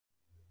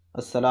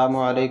السلام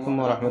علیکم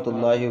ورحمۃ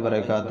اللہ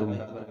وبرکاتہ۔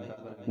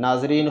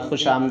 ناظرین،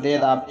 خوش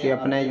آمدید آپ کے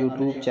اپنے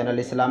یوٹیوب چینل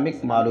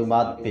اسلامک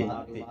معلومات پہ۔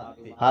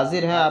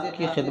 حاضر ہیں آپ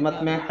کی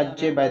خدمت میں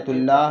حج بیت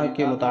اللہ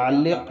کے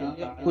متعلق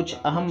کچھ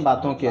اہم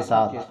باتوں کے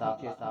ساتھ۔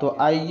 تو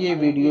آئیے،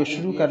 ویڈیو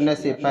شروع کرنے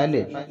سے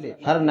پہلے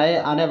ہر نئے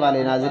آنے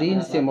والے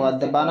ناظرین سے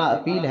مؤدبانہ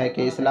اپیل ہے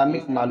کہ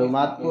اسلامک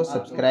معلومات کو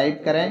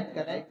سبسکرائب کریں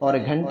اور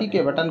گھنٹی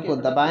کے بٹن کو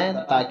دبائیں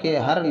تاکہ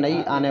ہر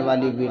نئی آنے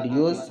والی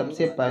ویڈیوز سب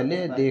سے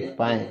پہلے دیکھ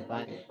پائیں۔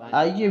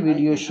 آئیے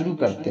ویڈیو شروع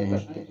کرتے ہیں۔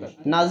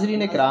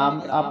 ناظرین کرام،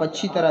 آپ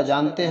اچھی طرح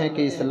جانتے ہیں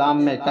کہ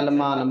اسلام میں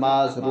کلمہ،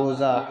 نماز،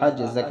 روزہ،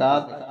 حج،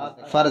 زکوٰۃ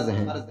فرض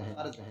ہیں۔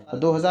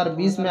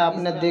 2020 میں آپ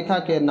نے دیکھا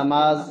کہ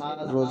نماز،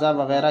 روزہ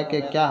وغیرہ کے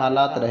کیا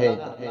حالات رہے۔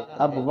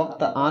 اب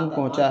وقت آن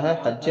پہنچا ہے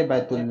حج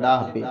بیت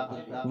اللہ پہ۔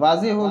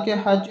 واضح ہو کہ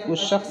حج اس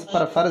شخص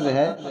پر فرض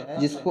ہے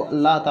جس کو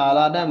اللہ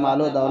تعالیٰ نے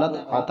مال و دولت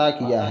عطا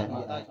کیا ہے،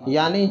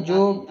 یعنی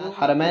جو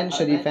حرمین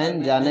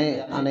شریفین جانے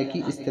آنے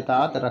کی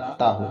استطاعت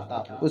رکھتا ہو،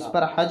 اس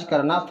پر حج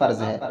کرنا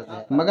فرض ہے۔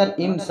 مگر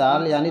ان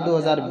سال یعنی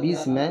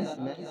 2020 میں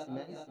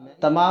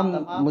تمام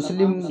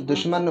مسلم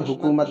دشمن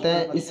حکومتیں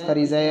اس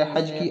فریضہ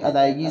حج کی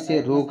ادائیگی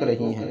سے روک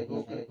رہی ہیں۔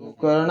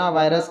 کورونا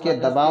وائرس کے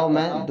دباؤ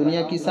میں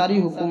دنیا کی ساری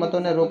حکومتوں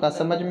نے روکا،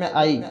 سمجھ میں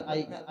آئی،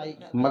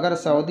 مگر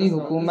سعودی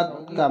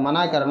حکومت کا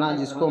منع کرنا،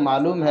 جس کو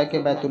معلوم ہے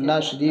کہ بیت اللہ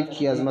شریف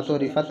کی عظمت و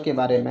رفعت کے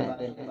بارے میں،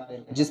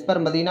 جس پر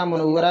مدینہ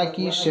منورہ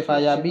کی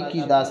شفایابی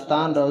کی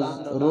داستان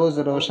روز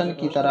روشن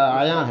کی طرح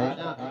عیاں ہے،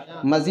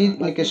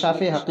 مزید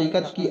انکشاف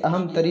حقیقت کی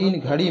اہم ترین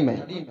گھڑی میں،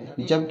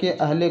 جبکہ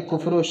اہل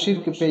کفر و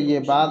شرک پہ یہ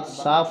بات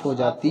صاف ہو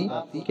جاتی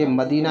کہ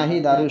مدینہ ہی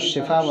دار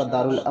الشفا و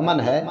دار الامن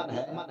ہے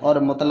اور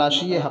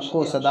متلاشی حق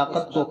و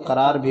صداقت کو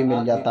قرار بھی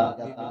مل جاتا،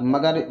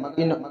 مگر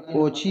ان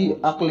اوچھی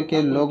عقل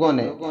کے لوگوں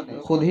نے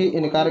خود ہی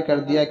انکار کر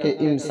دیا کہ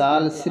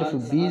امسال صرف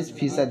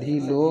 20% ہی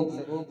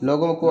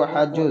لوگوں کو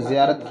حج و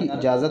زیارت کی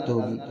اجازت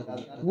ہوگی،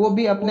 وہ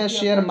بھی اپنے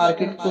شیئر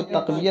مارکیٹ کو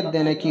تقویت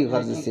دینے کی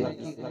غرض سے،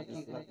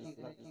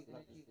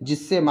 جس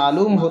سے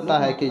معلوم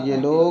ہوتا ہے کہ یہ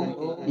لوگ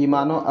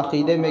ایمان و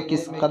عقیدے میں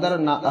کس قدر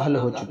نااہل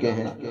ہو چکے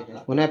ہیں۔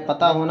 انہیں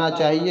پتہ ہونا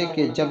چاہیے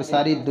کہ جب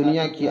ساری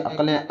دنیا کی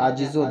عقلیں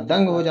عاجز و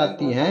دنگ ہو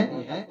جاتی ہیں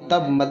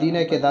تب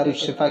مدینہ کے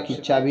دارالشفا کی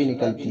چابی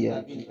نکلتی ہے،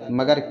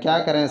 مگر کیا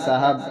کریں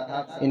صاحب،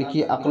 ان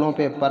کی عقلوں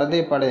پہ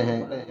پردے پڑے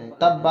ہیں۔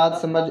 تب بات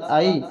سمجھ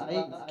آئی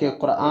کہ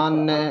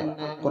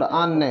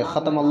قرآن نے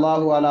ختم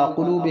اللہ علی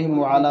قلوبہم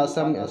وعلی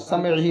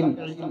سمعہم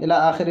الی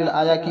آخر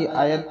الآیہ کی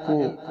آیت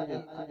کو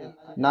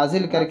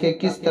نازل کر کے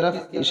کس طرف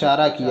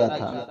اشارہ کیا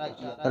تھا۔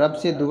 رب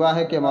سے دعا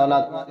ہے کہ مولا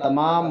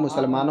تمام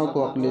مسلمانوں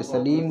کو عقل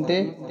سلیم دے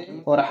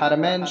اور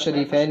حرمین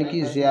شریفین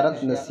کی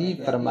زیارت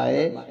نصیب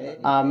فرمائے،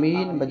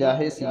 آمین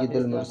بجاہ سید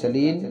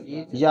المرسلین۔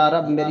 یا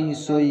رب میری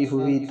سوئی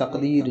ہوئی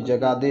تقدیر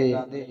جگا دے،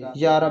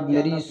 یا رب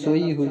میری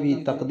سوئی ہوئی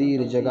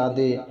تقدیر جگا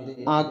دے،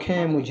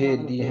 آنکھیں مجھے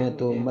دی ہیں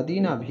تو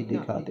مدینہ بھی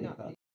دکھا دے۔